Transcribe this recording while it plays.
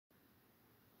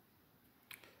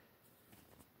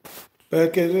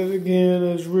Back at it again,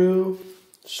 Israel.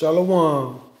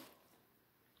 Shalom.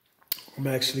 I'm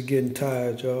actually getting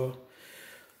tired, y'all.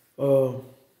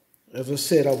 As I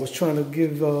said, I was trying to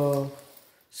give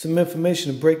some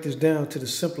information to break this down to the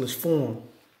simplest form.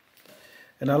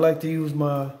 And I like to use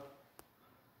my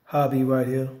hobby right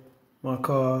here, my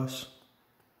cars,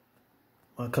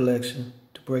 my collection,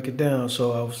 to break it down.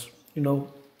 So I was,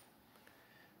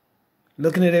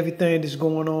 looking at everything that's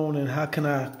going on and how can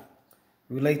I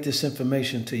relate this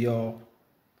information to y'all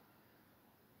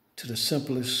to the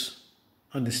simplest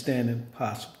understanding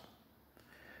possible.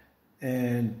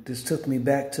 And this took me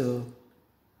back to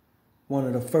one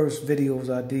of the first videos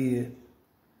I did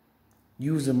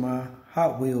using my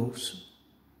Hot Wheels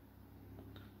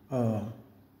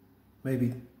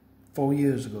maybe 4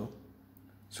 years ago.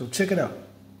 So check it out.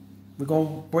 We're going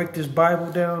to break this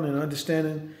Bible down and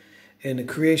understanding and the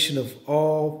creation of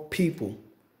all people,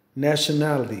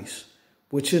 nationalities,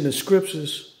 which in the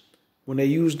scriptures, when they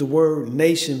use the word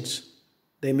nations,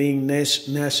 they mean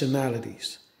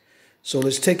nationalities. So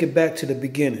let's take it back to the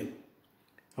beginning.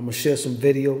 I'm going to share some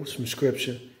videos from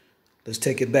scripture. Let's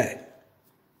take it back.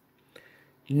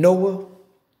 Noah,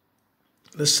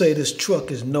 let's say this truck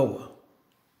is Noah.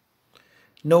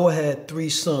 Noah had 3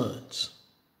 sons.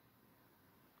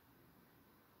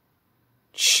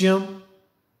 Shem,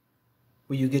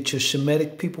 where you get your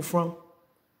Shemitic people from,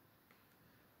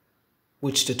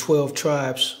 which the 12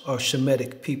 tribes are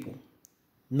Shemitic people,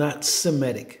 not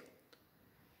Semitic.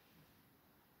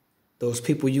 Those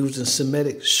people using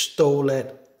Semitic stole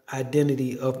that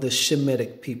identity of the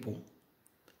Shemitic people,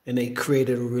 and they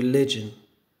created a religion,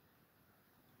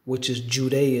 which is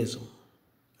Judaism,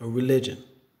 a religion.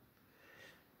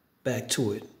 Back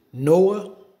to it.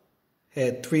 Noah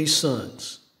had 3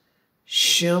 sons,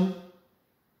 Shem,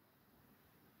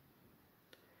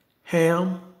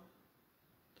 Ham,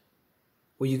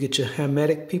 where you get your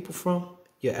Hamitic people from,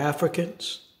 your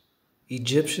Africans,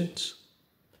 Egyptians,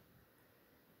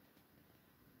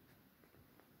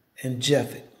 and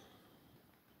Japhet.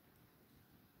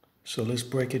 So let's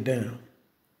break it down.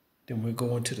 Then we're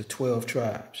going to the 12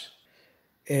 tribes.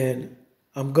 And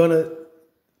I'm going to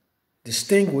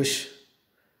distinguish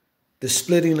the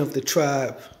splitting of the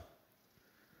tribe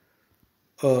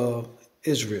of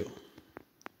Israel,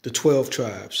 the 12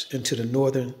 tribes, into the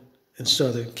northern and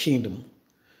southern kingdom.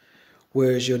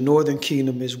 Whereas your northern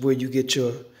kingdom is where you get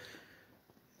your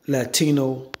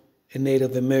Latino and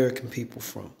Native American people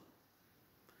from.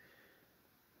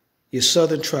 Your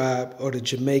southern tribe are the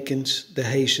Jamaicans, the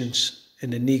Haitians,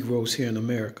 and the Negroes here in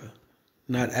America,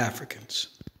 not Africans.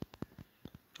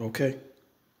 Okay?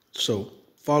 So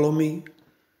follow me.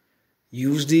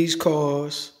 Use these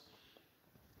cars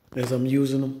as I'm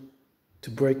using them to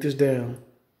break this down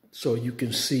so you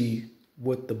can see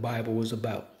what the Bible is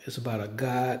about. It's about a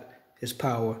God, His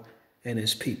power, and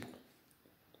His people.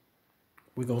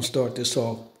 We're going to start this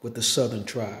off with the southern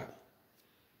tribe,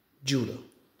 Judah.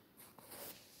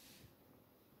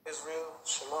 Israel,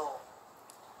 shalom.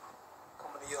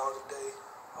 Coming to y'all today.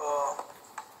 I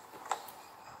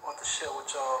want to share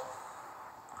with y'all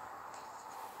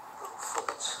little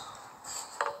footage.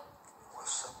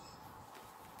 What's up?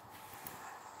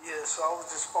 Yeah, so I was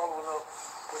just following up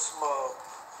with some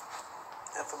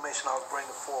information I was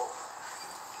bringing forth.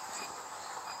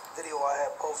 Video I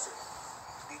had posted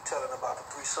detailing about the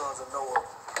 3 sons of Noah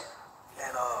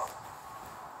and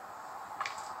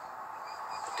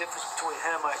the difference between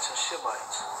Hamites and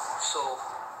Shemites. So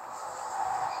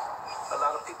a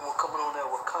lot of people were coming on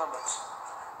there with comments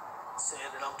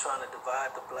saying that I'm trying to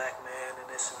divide the black man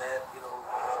and this and that,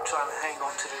 trying to hang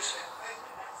on to this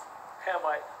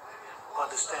Hamite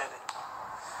understanding.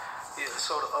 Yeah,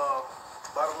 so the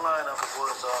bottom line of it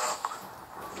was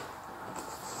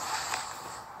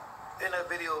in that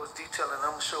video it was detailing,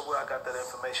 I'm going to show where I got that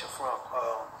information from,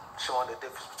 showing the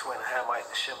difference between a Hamite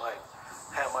and a Shemite.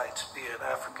 Hamites being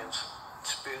Africans,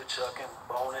 spirit chucking,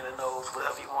 bone in the nose,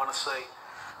 whatever you want to say.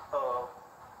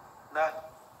 Not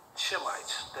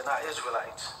Shemites, they're not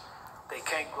Israelites. They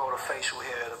can't grow the facial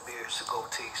hair, the beards, the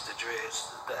goatees, the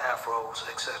dreads, the afros,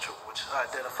 etc., which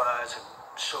identifies and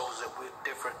shows that we're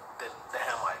different than the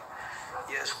Hamite.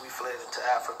 Yes, we fled into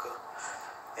Africa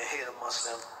and hid amongst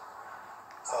them,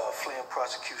 fleeing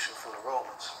prosecution from the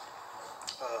Romans.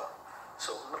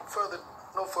 So no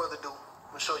further ado,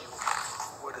 I'm going to show you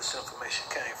where this information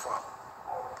came from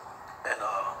and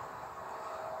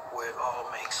where it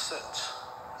all makes sense.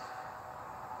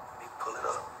 Let me pull it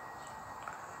up.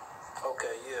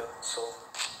 Okay, yeah, so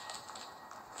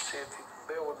see if you can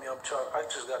bear with me. I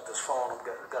just got this phone. I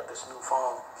got this new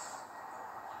phone.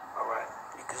 All right,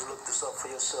 you can look this up for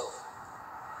yourself.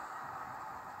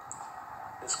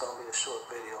 It's going to be a short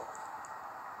video,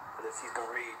 but if you can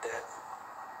read that,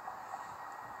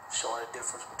 showing the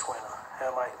difference between a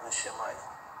Hamite and a Shemite.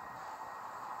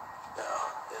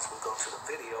 Now, as we go to the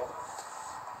video,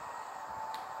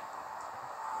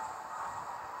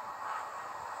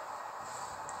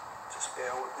 just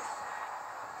bear with me.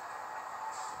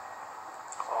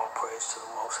 All praise to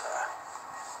the Most High.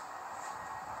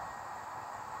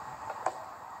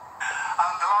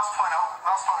 The last point I'm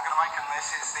going to make on this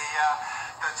is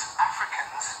that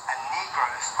Africans and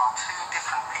Negroes are two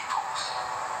different peoples.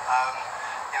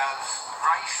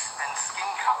 Race and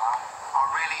skin colour are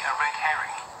really a red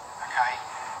herring. Okay,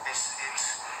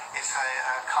 it's a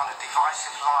kind of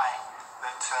divisive lie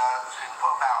that's been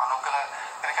put about, and I'm going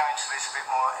to go into this a bit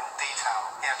more in detail.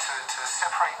 To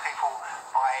separate people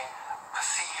by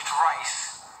perceived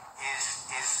race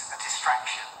is a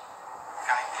distraction.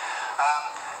 Okay,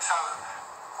 so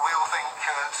we all think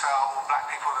that all black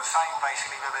people are the same,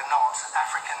 basically, but they're not.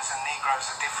 Africans and Negroes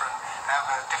are different. They have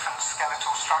a different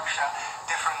skeletal structure,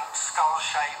 different skull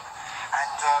shape,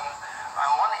 and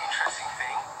one interesting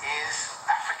thing is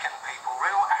African people,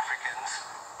 real Africans,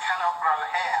 cannot grow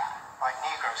hair like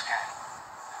Negroes can.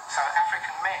 So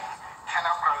African men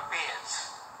cannot grow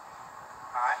beards.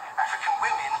 Right? African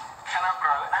women cannot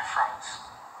grow afros.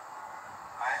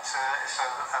 Right? It's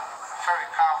a very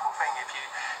powerful thing. If you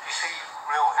see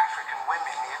real African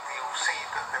women, you'll see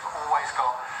that they've always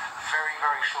got very,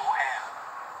 very short hair.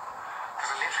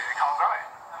 Because literally they can't grow it.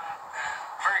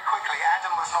 Very quickly,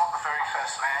 Adam was not the very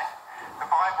first man. The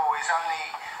Bible is only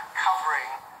covering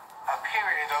a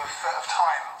period of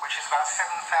time which is about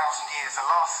 7,000 years, the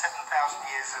last 7,000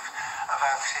 years of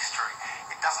Earth's history.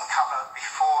 It doesn't cover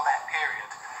before that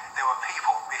period. There were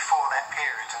people before that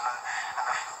period, and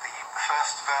the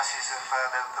first verses of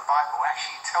the Bible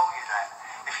actually tell you that.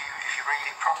 If you read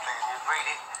it properly, and you read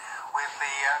it with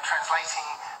the translating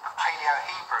the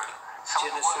Paleo-Hebrew,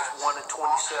 Genesis 1 and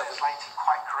 27. Translated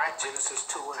quite correctly. Genesis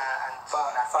 2 and and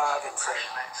 5 and 7.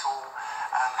 It's all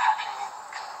happening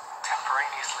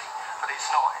contemporaneously, but it's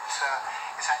not.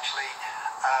 It's actually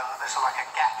there's like a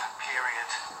gap period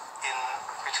in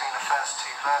between the first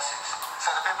two verses.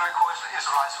 So the biblical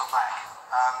Israelites were black.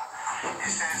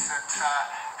 It says that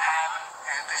Ham,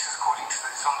 this is according to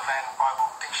the Zondervan Bible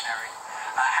Dictionary,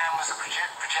 Ham was the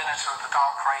progenitor of the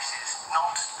dark races,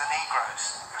 not the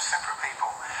Negroes, they were separate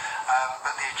people,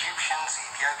 but the Egyptians, the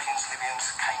Ethiopians, Libyans,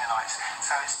 Canaanites.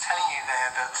 So it's telling you there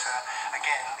that,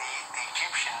 again, the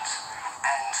Egyptians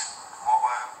and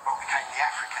what became the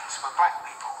Africans were black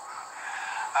people.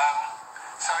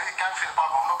 So going through the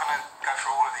Bible, I'm not going to go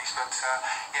through all of these, but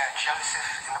Joseph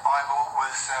in the Bible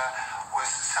was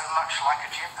so much like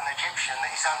an Egyptian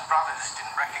that his own brothers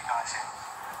didn't recognize him.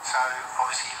 So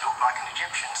obviously he looked like an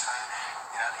Egyptian, so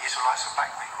the Israelites were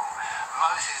black people.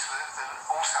 Moses was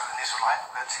also an Israelite,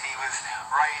 but he was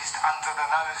raised under the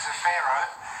nose of Pharaoh,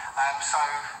 so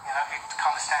he'd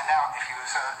kind of stand out if he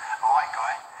was a white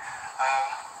guy.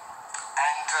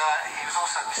 And he was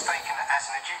also mistaken as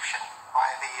an Egyptian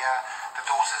by the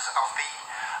daughters of the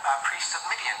priest of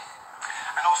Midian.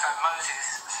 And also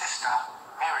Moses' sister,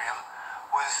 Miriam,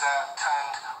 was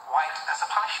turned white as a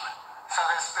punishment. So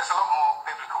there's a lot more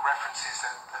biblical references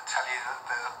that tell you that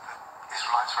the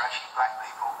Israelites were actually black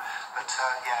people. But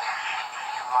you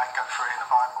can go through it in the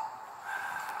Bible.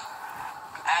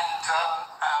 And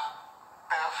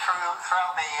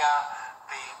throughout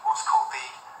the what's called the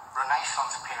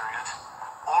Renaissance period,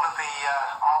 all of the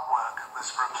artwork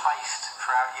was replaced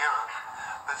throughout Europe.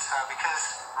 But because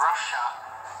Russia,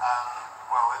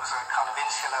 it was a kind of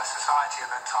insular society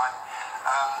at that time,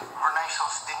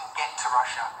 Renaissance didn't get to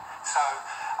Russia. So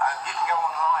you can go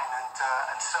online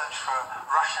and search for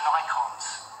Russian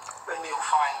icons, and you'll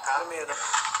find.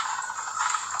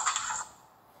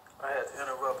 I had to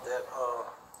interrupt that.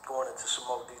 Going into some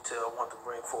more detail, I want to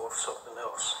bring forth something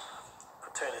else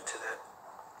pertaining to that.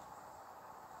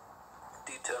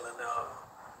 Detailing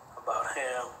about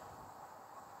Ham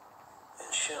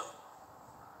and Shem.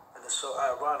 And it's so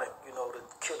ironic, the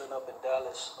killing up in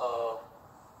Dallas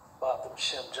about them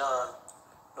Shem John.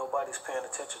 Nobody's paying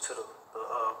attention to the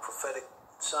prophetic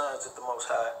signs that the Most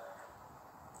High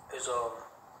is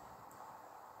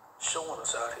showing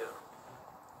us out here.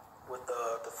 With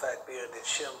the fact being that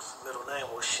Shem's middle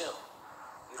name was Shem.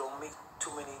 You don't meet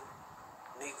too many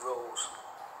Negroes,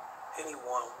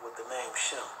 anyone with the name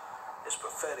Shem. It's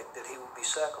prophetic that he will be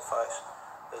sacrificed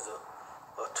as a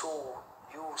tool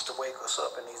used to wake us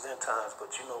up in these end times.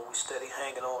 But we steady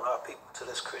hanging on our people to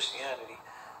this Christianity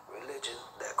religion,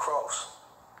 that cross,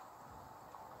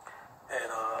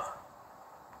 and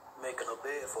making a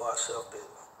bed for ourselves that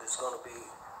there's going to be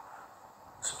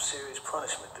some serious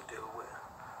punishment to deal with.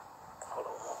 Hold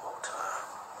on one more time.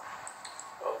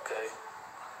 Okay.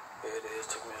 Here it is.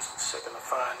 Took me a second to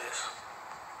find this.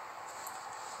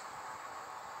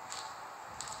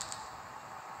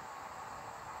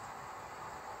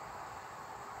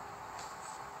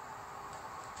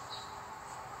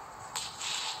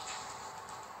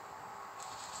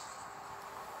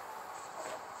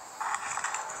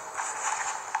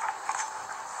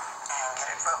 And get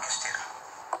it focused here.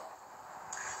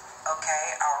 Okay,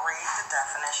 I'll read the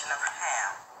definition of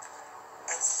Ham.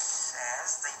 It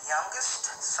says the youngest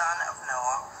son of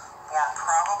Noah, born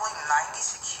probably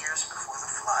 96 years before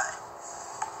the flood,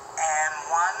 and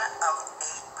one of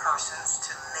 8 persons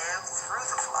to live through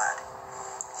the flood.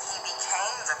 He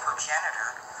became the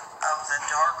progenitor of the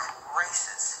dark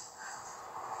races,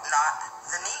 not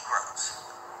the Negroes,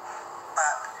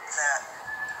 but the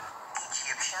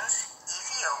Egyptians,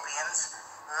 Ethiopians,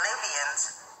 Libyans,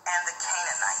 and the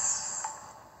Canaanites.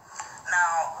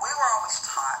 Now, we were always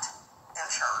taught in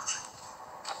church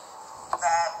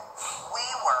that we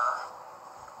were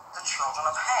the children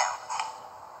of Ham.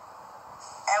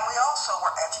 And we also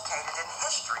were educated in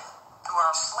history, through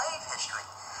our slave history,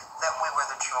 that we were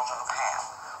the children of Ham.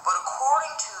 But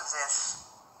according to this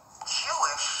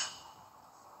Jewish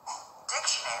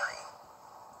dictionary,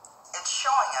 it's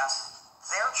showing us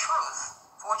their truth,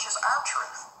 which is our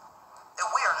truth, that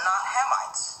we are not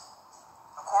Hamites.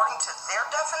 According to their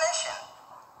definition,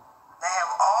 they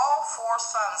have all 4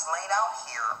 sons laid out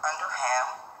here under Ham,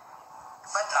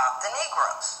 but not the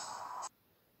Negroes.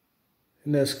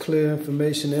 And that's clear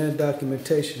information and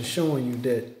documentation showing you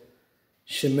that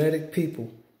Shemitic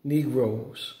people,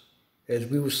 Negroes, as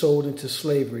we were sold into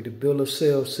slavery, the bill of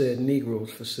sale said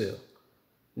Negroes for sale.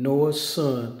 Noah's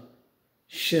son,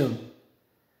 Shem,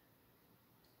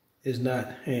 is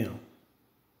not Ham.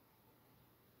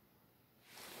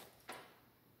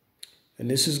 And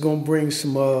this is going to bring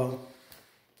some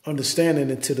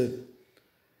understanding into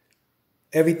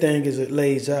everything as it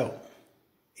lays out,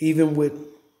 even with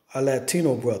our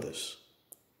Latino brothers.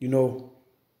 You know,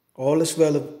 all this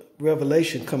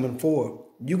revelation coming forward,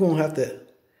 you're going to have to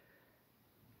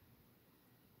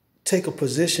take a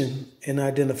position in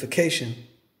identification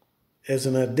as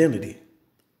an identity.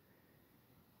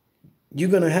 You're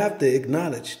going to have to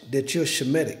acknowledge that you're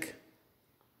Shemitic,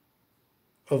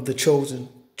 of the chosen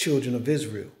children of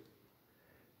Israel.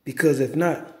 Because if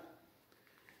not,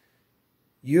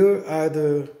 you're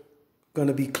either going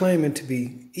to be claiming to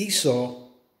be Esau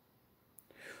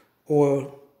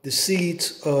or the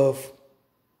seeds of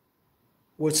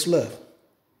what's left,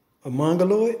 a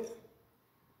Mongoloid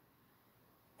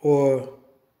or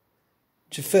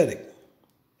Japhetic,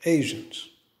 Asians.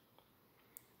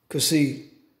 Because see,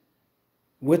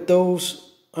 with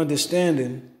those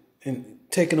understanding and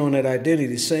taking on that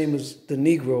identity, same as the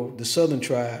Negro, the Southern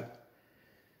tribe,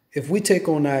 if we take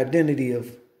on the identity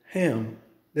of Ham,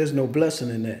 there's no blessing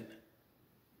in that.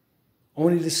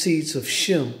 Only the seeds of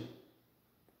Shem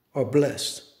are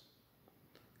blessed.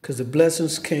 Because the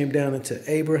blessings came down into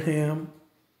Abraham,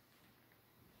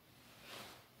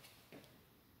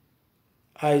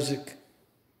 Isaac,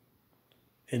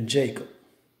 and Jacob.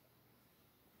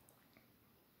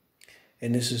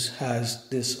 And this is how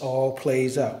this all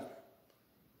plays out.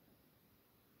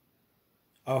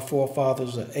 Our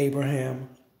forefathers are Abraham,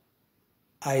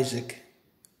 Isaac,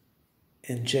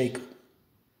 and Jacob,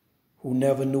 who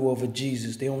never knew of a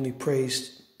Jesus. They only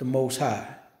praised the Most High,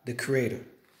 the Creator,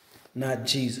 not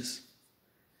Jesus.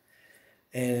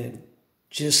 And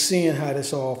just seeing how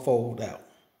this all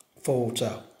folds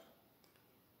out.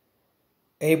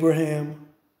 Abraham,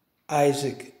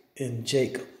 Isaac, and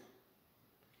Jacob.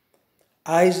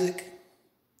 Isaac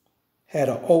had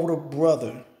an older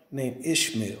brother named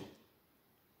Ishmael,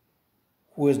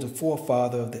 who is the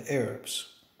forefather of the Arabs,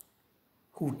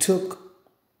 who took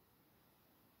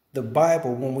the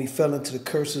Bible when we fell into the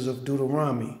curses of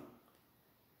Deuteronomy.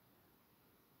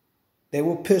 They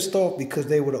were pissed off because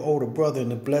they were the older brother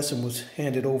and the blessing was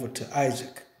handed over to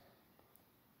Isaac,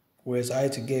 whereas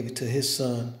Isaac gave it to his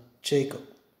son, Jacob.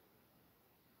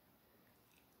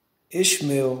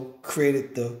 Ishmael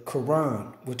created the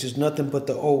Quran, which is nothing but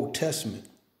the Old Testament,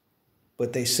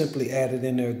 but they simply added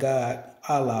in their God,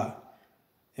 Allah,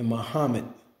 and Muhammad,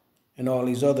 and all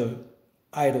these other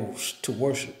idols to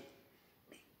worship.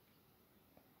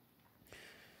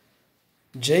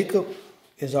 Jacob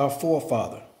is our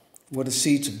forefather. We're the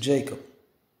seeds of Jacob.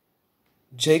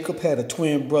 Jacob had a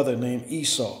twin brother named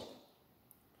Esau,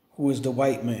 who is the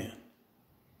white man.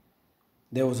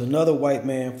 There was another white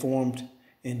man formed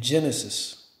in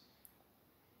Genesis,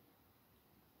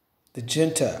 the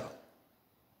Gentile.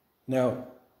 Now,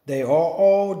 they are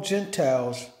all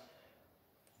Gentiles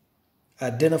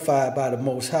identified by the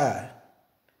Most High.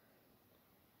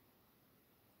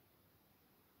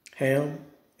 Ham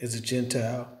is a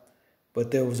Gentile, but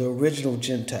there was an original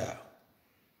Gentile.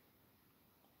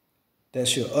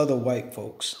 That's your other white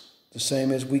folks. The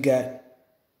same as we got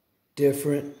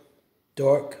different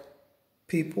dark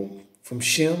people from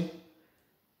Shem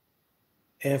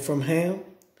and from Ham.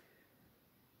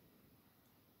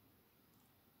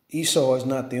 Esau is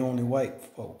not the only white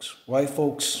folks. White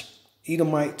folks,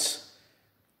 Edomites,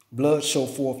 blood show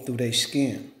forth through their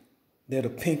skin. They're the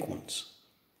pink ones,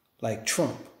 like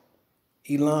Trump.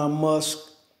 Elon Musk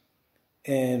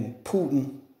and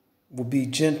Putin will be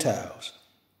Gentiles.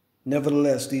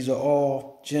 Nevertheless, these are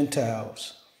all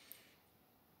Gentiles.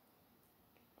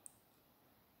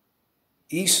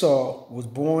 Esau was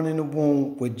born in the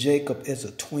womb with Jacob as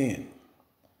a twin.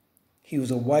 He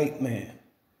was a white man.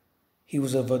 He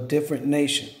was of a different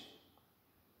nation.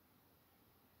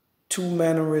 Two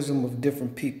mannerisms of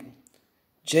different people.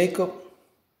 Jacob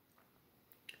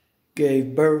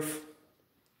gave birth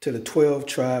to the 12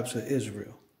 tribes of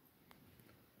Israel,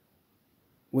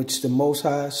 which the Most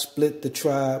High split the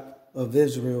tribe of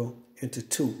Israel into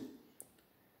two,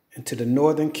 into the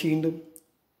northern kingdom,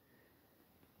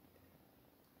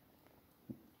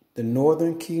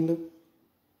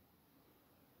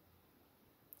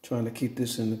 trying to keep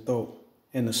this in the thought,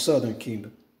 and the southern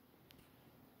kingdom.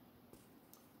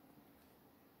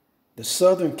 The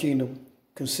southern kingdom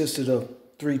consisted of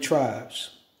 3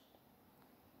 tribes.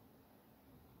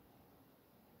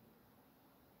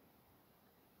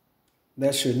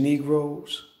 That's your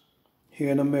Negroes here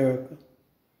in America,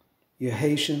 your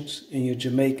Haitians, and your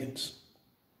Jamaicans.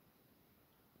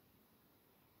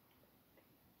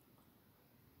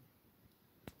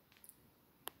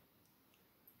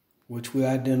 Which we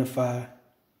identify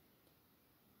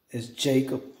as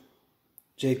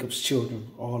Jacob's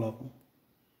children, all of them.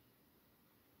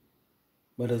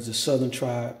 But as the southern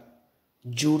tribe,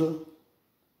 Judah,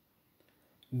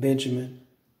 Benjamin,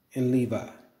 and Levi.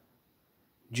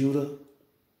 Judah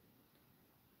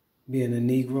being the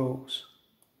Negroes,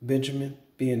 Benjamin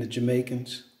being the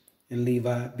Jamaicans, and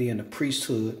Levi being the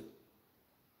priesthood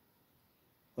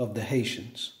of the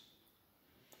Haitians.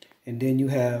 And then you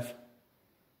have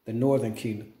the northern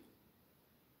kingdom,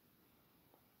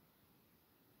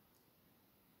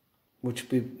 which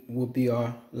will be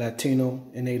our Latino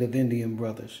and Native Indian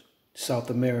brothers, South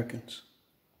Americans,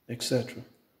 etc.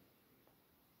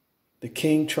 The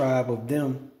king tribe of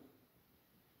them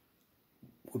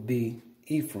would be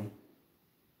Ephraim.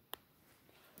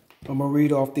 I'm going to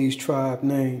read off these tribe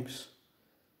names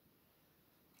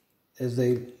as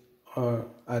they are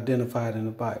identified in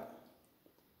the Bible.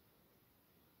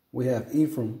 We have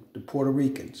Ephraim, the Puerto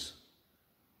Ricans,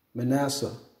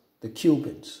 Manasseh, the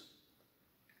Cubans,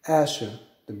 Asher,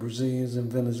 the Brazilians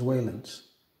and Venezuelans.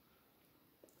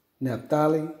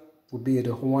 Naphtali would be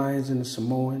the Hawaiians and the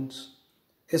Samoans.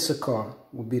 Issachar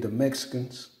would be the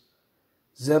Mexicans.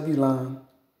 Zebulun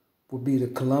would be the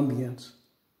Colombians.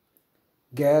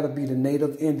 Gad would be the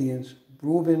Native Indians.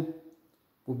 Reuben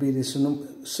would be the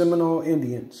Seminole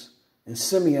Indians. And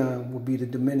Simeon would be the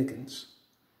Dominicans.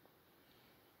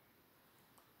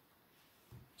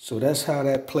 So that's how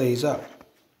that plays out.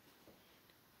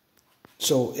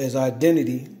 So as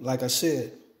identity, like I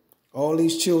said, all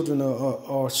these children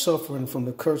are suffering from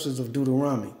the curses of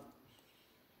Deuteronomy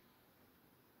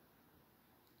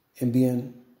and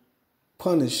being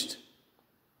punished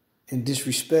and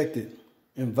disrespected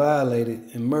and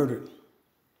violated and murdered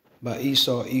by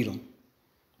Esau, Edom,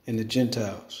 and the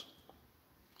Gentiles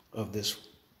of this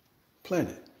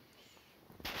planet.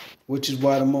 Which is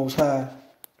why the Most High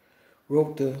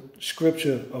wrote the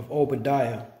scripture of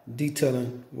Obadiah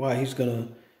detailing why he's going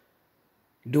to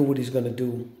do what he's going to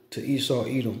do to Esau,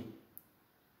 Edom,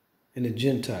 and the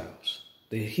Gentiles,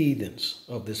 the heathens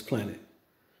of this planet.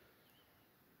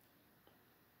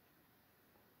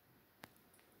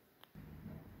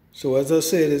 So as I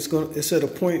said, it's at a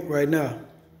point right now.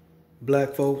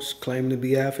 Black folks claiming to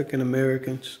be African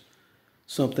Americans,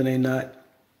 something they not,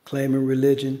 claiming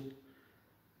religion,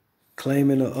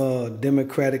 claiming a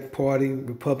Democratic Party,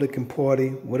 Republican Party,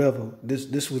 whatever.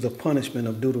 This was a punishment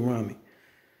of Deuteronomy.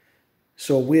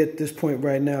 So we're at this point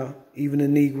right now, even the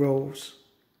Negroes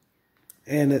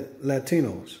and the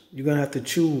Latinos, you're going to have to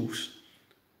choose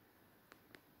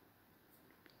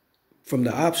from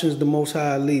the options the Most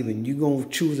High leaving. You're going to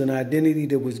choose an identity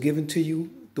that was given to you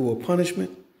through a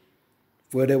punishment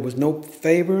where there was no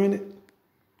favor in it,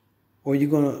 or you're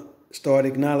going to start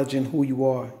acknowledging who you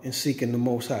are and seeking the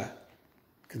Most High.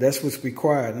 Because that's what's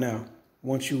required now.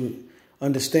 Once you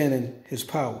understanding his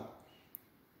power,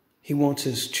 he wants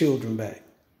his children back.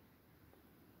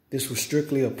 This was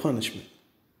strictly a punishment.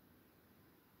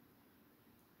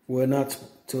 We're not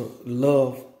to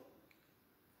love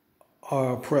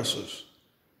our oppressors.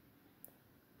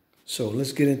 So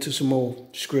let's get into some more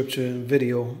scripture and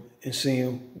video and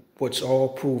seeing what's all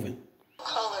proven.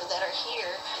 Color that are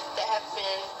here that have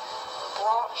been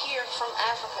brought here from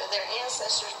Africa, their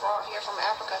ancestors brought here from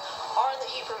Africa, are the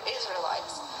Hebrew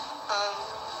Israelites.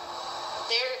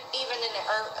 They're even in the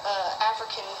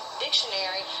African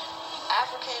dictionary.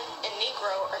 African and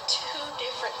Negro are two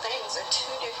different things, are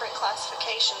two different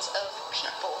classifications of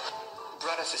people.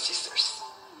 Brothers and sisters,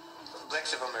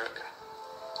 blacks of America,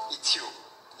 it's you.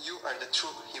 You are the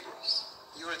true Hebrews.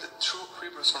 You are the true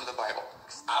Hebrews from the Bible.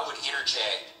 I would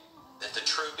interject that the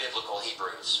true biblical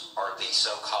Hebrews are the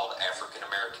so-called African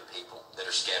American people that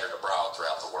are scattered abroad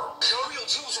throughout the world. The real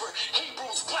Jews were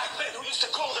Hebrews, black men who used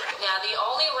to go there. Now, the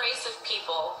only race of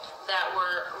people that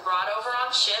were brought over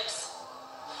on ships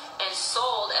and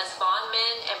sold as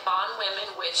bondmen and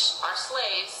bondwomen, which are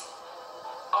slaves,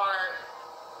 are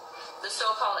the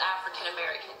so-called African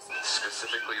Americans.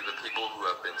 Specifically, the people who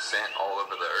have been sent all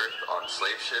over the earth on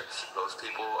slave ships, those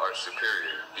people are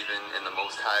superior, even in the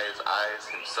Most High's eyes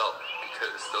himself,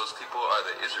 because those people are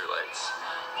the Israelites.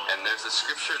 And there's a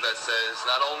scripture that says,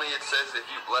 not only it says if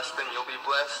you bless them, you'll be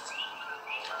blessed,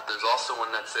 but there's also one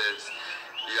that says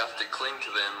you have to cling to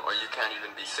them or you can't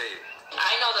even be saved.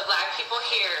 I know the black people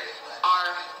here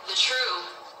are the true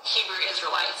Hebrew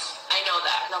Israelites. I know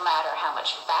that. No matter how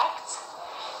much facts,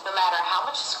 no matter how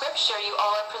much scripture you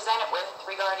all are presented with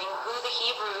regarding who the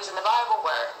Hebrews in the Bible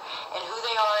were and who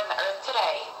they are in the earth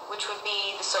today, which would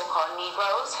be the so-called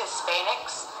Negroes,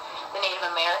 Hispanics, the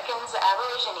Native Americans, the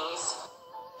Aborigines.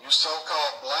 You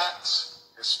so-called blacks,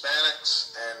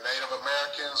 Hispanics, and Native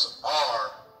Americans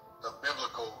are the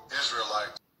biblical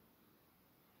Israelites.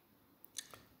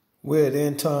 We're at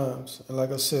end times, and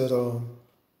like I said,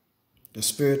 the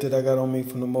spirit that I got on me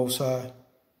from the Most High,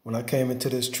 when I came into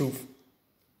this truth,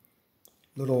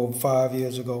 a little over 5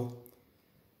 years ago,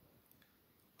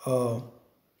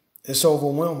 it's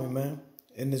overwhelming, man.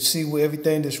 And to see where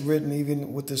everything that's written,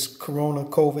 even with this corona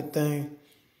COVID thing,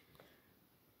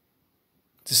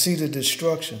 to see the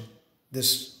destruction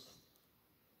that's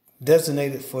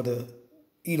designated for the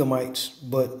Edomites,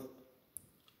 but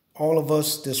all of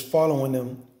us that's following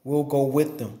them will go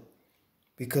with them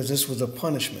because this was a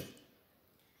punishment.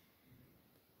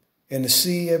 And to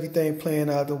see everything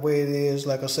playing out the way it is,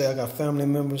 like I say, I got family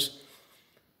members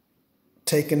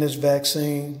taking this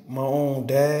vaccine, my own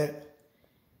dad.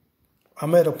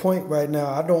 I'm at a point right now,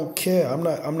 I don't care. I'm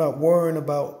not worrying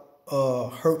about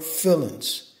hurt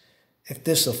feelings. If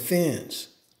this offends,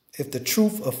 if the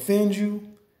truth offends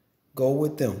you, go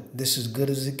with them. This is good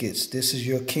as it gets. This is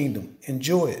your kingdom.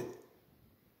 Enjoy it.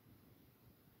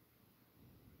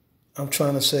 I'm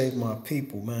trying to save my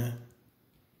people, man.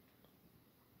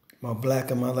 My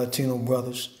black and my Latino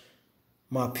brothers,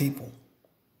 my people.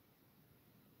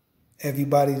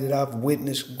 Everybody that I've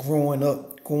witnessed growing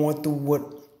up, going through what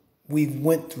we've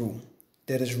went through,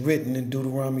 that is written in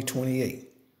Deuteronomy 28.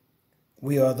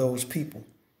 We are those people.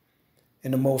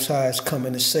 And the Most High is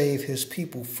coming to save his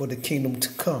people for the kingdom to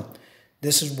come.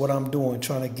 This is what I'm doing,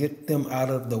 trying to get them out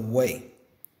of the way.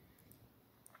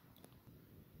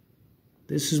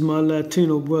 This is my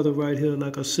Latino brother right here.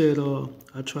 Like I said,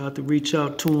 I tried to reach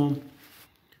out to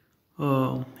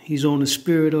him. He's on the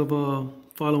spirit of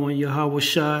following Yahweh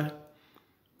Shai.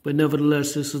 But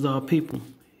nevertheless, this is our people.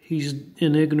 He's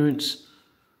in ignorance,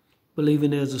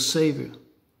 believing there's a Savior,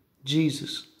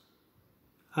 Jesus,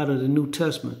 out of the New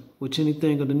Testament, which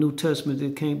anything of the New Testament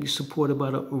that can't be supported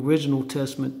by the original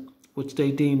Testament, which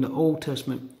they deem the Old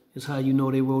Testament, is how you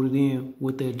know they wrote it in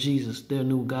with their Jesus, their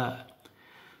new God.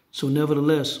 So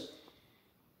nevertheless,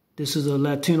 this is a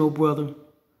Latino brother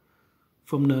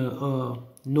from the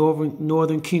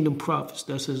Northern Kingdom Prophets.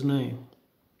 That's his name,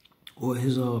 or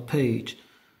his page.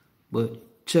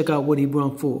 But check out what he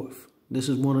brought forth. This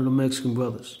is one of the Mexican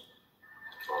brothers.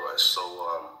 All right, so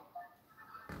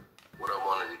what I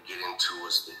wanted to get into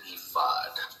was the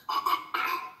ephod.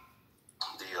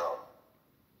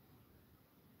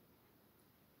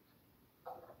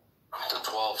 The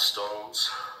 12 stones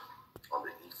on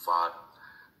the ephod.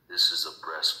 This is a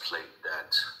breastplate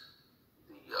that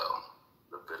the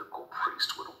Levitical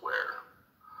priest would wear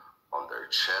on their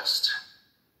chest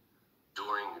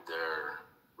during their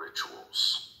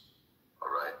rituals. All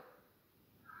right?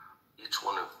 Each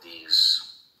one of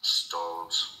these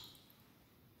stones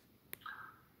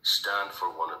stand for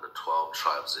one of the 12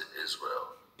 tribes of Israel.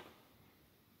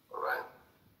 All right?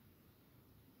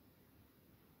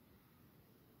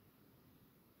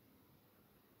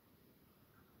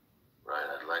 Right,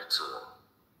 I'd like to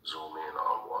zoom in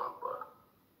on one, but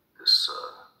this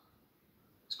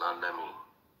it's not letting me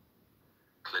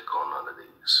click on none of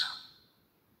these.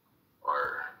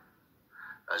 Or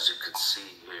as you can see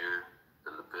here,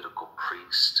 the Levitical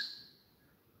priest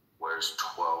wears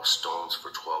 12 stones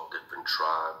for 12 different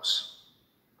tribes.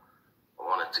 I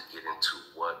wanted to get into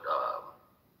what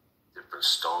different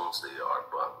stones they are,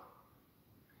 but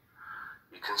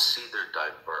you can see they're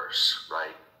diverse,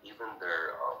 right? Even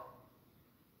their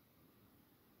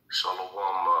Shalom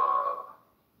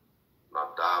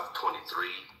Nadav 23,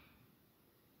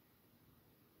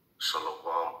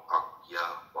 Shalom Akya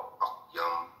wa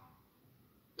Akyam,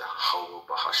 Yahweh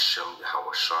Bahashem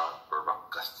Yahweh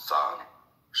Barakathan.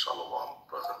 Shalom,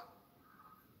 brother.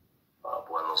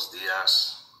 Buenos dias.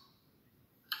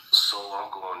 So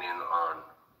I'm going in on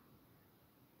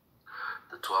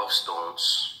the 12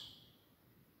 stones.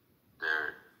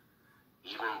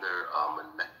 Even their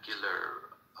molecular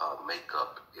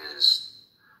makeup is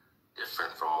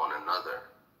different from one another.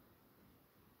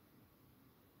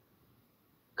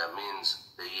 That means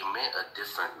they emit a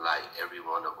different light, every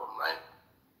one of them, right?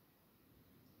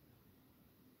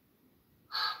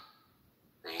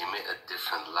 They emit a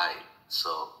different light,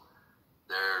 so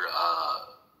they're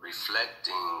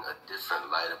reflecting a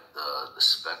different light of the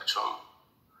spectrum,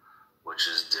 which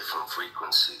is different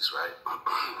frequencies, right?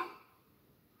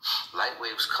 Light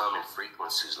waves come in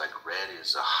frequencies, like red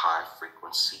is a high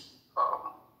frequency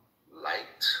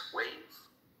light wave.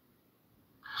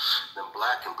 Then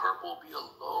black and purple will be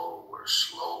a lower,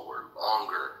 slower,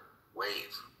 longer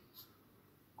wave.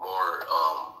 More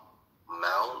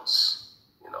mounds,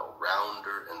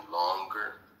 rounder and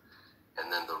longer.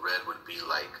 And then the red would be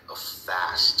like a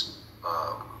fast,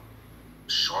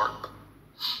 sharp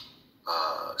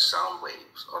sound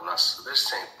waves. Or not, they're the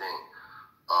same thing.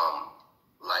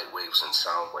 Light waves and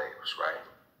sound waves, right?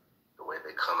 The way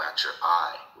they come at your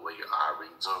eye, the way your eye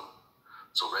reads them.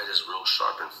 So red is real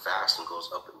sharp and fast and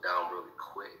goes up and down really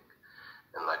quick.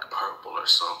 And like purple or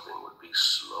something would be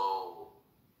slow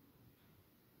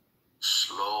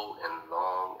and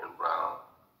long and round,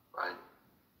 right?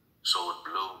 So with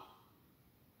blue,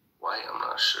 white, I'm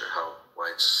not sure how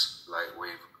white's light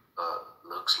wave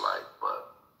looks like,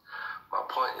 but my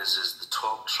point is the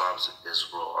 12 tribes of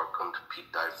Israel are going to be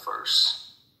diverse.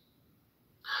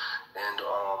 And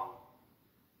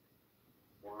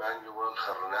Emmanuel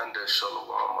Hernandez, Shalom,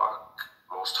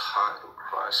 Most High in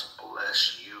Christ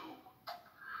bless you.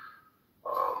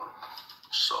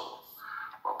 So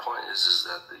my point is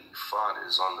that the ephod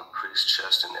is on the priest's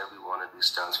chest, and every one of these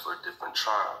stands for a different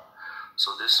tribe.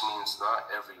 So this means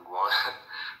not every one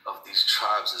of these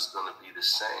tribes is going to be the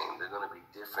same. They're going to be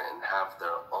different and have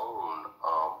their own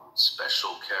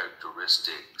special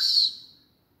characteristics.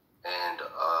 And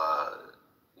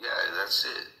yeah, that's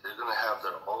it. They're going to have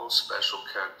their own special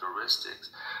characteristics,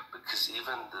 because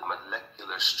even the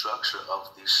molecular structure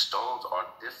of these stones are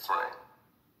different,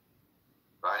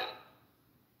 right?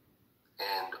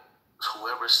 And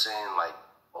whoever's saying like,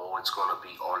 oh, it's going to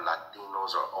be all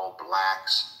Latinos or all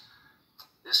blacks,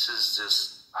 this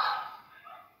is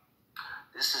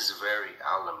very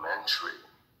elementary,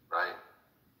 right?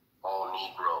 All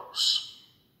Negroes.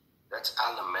 That's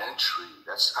elementary.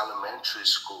 That's elementary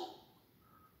school.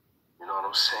 You know what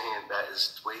I'm saying? That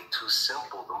is way too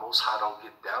simple. The Most High don't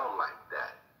get down like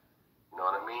that. You know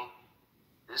what I mean?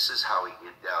 This is how he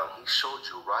get down. He showed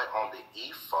you right on the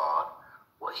ephod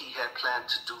what he had planned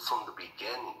to do from the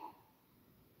beginning.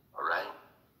 All right?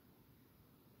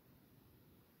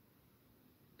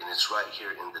 And it's right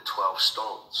here in the 12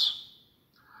 stones.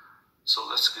 So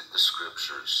let's get the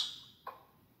scriptures.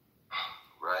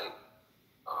 Right?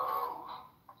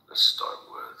 Let's start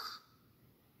with...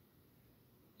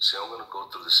 See, I'm going to go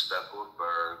through the speckled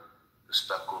bird, the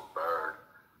speckled bird,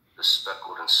 the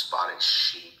speckled and spotted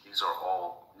sheep. These are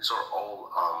all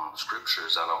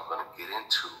scriptures that I'm going to get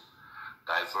into.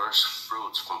 Diverse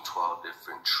fruits from 12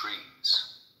 different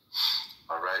trees.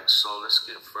 All right, so let's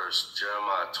get first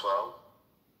Jeremiah 12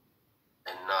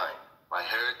 and 9. My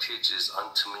heritage is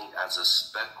unto me as a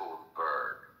speckled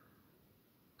bird.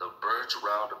 The birds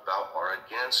round about are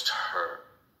against her.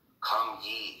 Come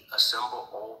ye, assemble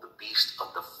all the beasts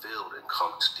of the field, and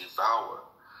come to devour.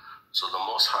 So the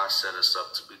Most High set us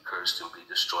up to be cursed and be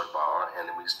destroyed by our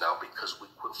enemies now, because we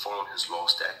quit following his law,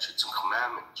 statutes, and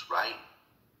commandments, right?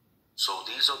 So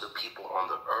these are the people on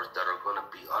the earth that are going to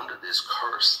be under this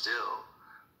curse still.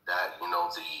 That,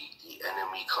 the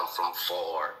enemy come from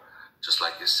far, just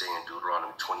like it's saying in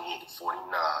Deuteronomy 28:49,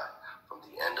 from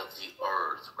the end of the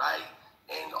earth, right?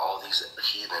 And all these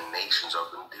heathen nations are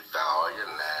going to devour your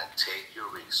land, take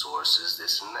your resources,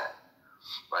 this and that.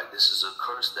 Right? This is a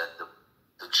curse that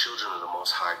the the children of the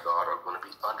Most High God are going to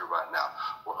be under right now.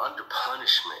 We're under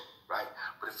punishment, right?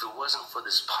 But if it wasn't for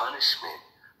this punishment,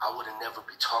 I would have never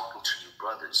be talking to you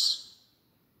brothers,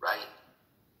 right?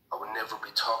 I would never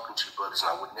be talking to you brothers,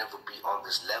 and I would never be on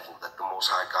this level that the Most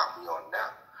High got me on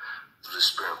now. Through the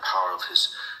spirit and power of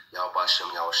his Yahweh Shem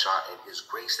Yahushua and his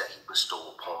grace that he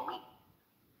bestowed upon me,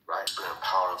 right? Spirit and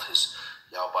power of his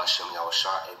Yahweh Shem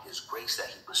Yahushua and his grace that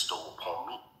he bestowed upon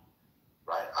me,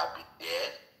 right? I'd be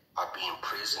dead. I'd be in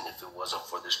prison. If it wasn't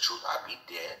for this truth, I'd be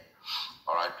dead.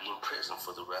 Or I'd be in prison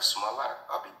for the rest of my life.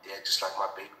 I'd be dead just like my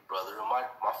baby brother and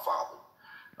my father.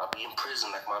 I'd be in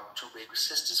prison like my two baby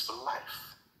sisters for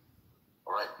life.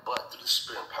 All right? But through the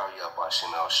spirit and power of Yahweh Shem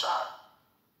Yahushua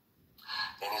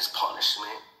and his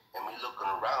punishment, and me looking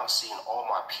around, seeing all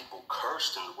my people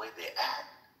cursed in the way they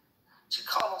act.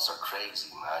 Chicanos are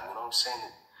crazy, man. You know what I'm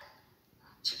saying?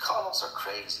 Chicanos are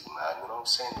crazy, man. You know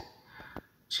what I'm saying?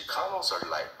 Chicanos are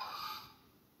like,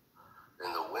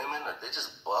 and the women, they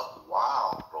just buck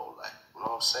wild, bro. Like, you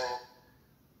know what I'm saying?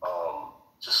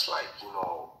 Just like, you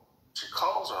know,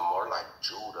 Chicanos are more like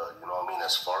Judah, you know what I mean?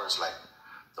 As far as like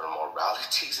their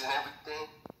moralities and everything.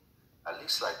 At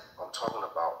least like, I'm talking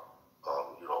about,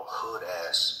 you know, hood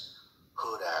ass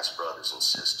brothers and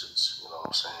sisters, you know what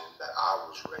I'm saying, that I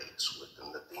was raised with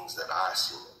and the things that I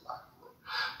seen in life.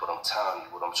 But I'm telling you,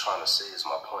 what I'm trying to say is,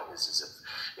 my point is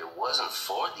if it wasn't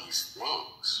for these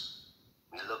things,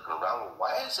 me looking around,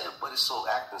 why is everybody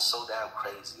acting so damn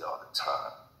crazy all the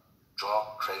time?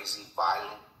 Drunk, crazy,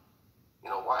 violent. You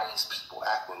know, why are these people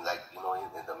acting like, you know,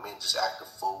 and the men just act a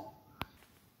fool?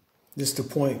 This is the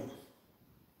point,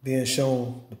 being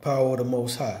shown the power of the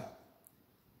Most High.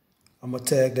 I'm going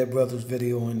to tag that brother's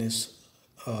video in this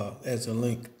as a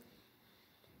link.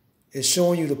 It's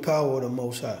showing you the power of the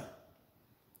Most High.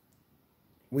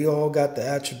 We all got the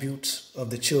attributes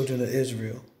of the children of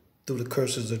Israel through the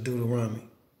curses of Deuteronomy.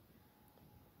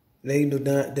 They ain't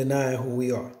denying who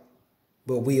we are,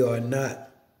 but we are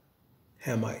not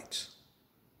Hamites.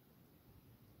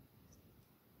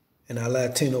 And our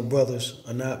Latino brothers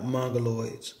are not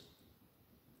Mongoloids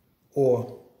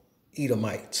or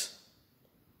Edomites.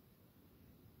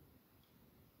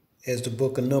 As the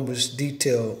book of Numbers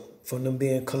detail, from them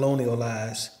being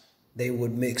colonialized, they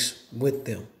would mix with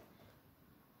them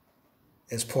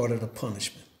as part of the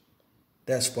punishment.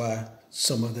 That's why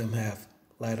some of them have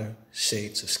lighter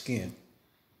shades of skin.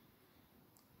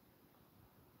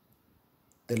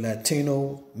 The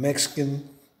Latino Mexican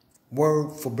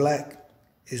word for black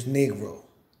is Negro.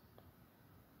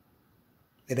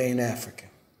 It ain't African.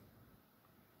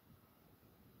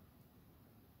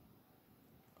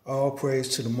 All praise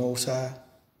to the Most High.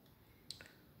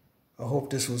 I hope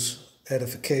this was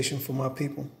edification for my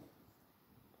people.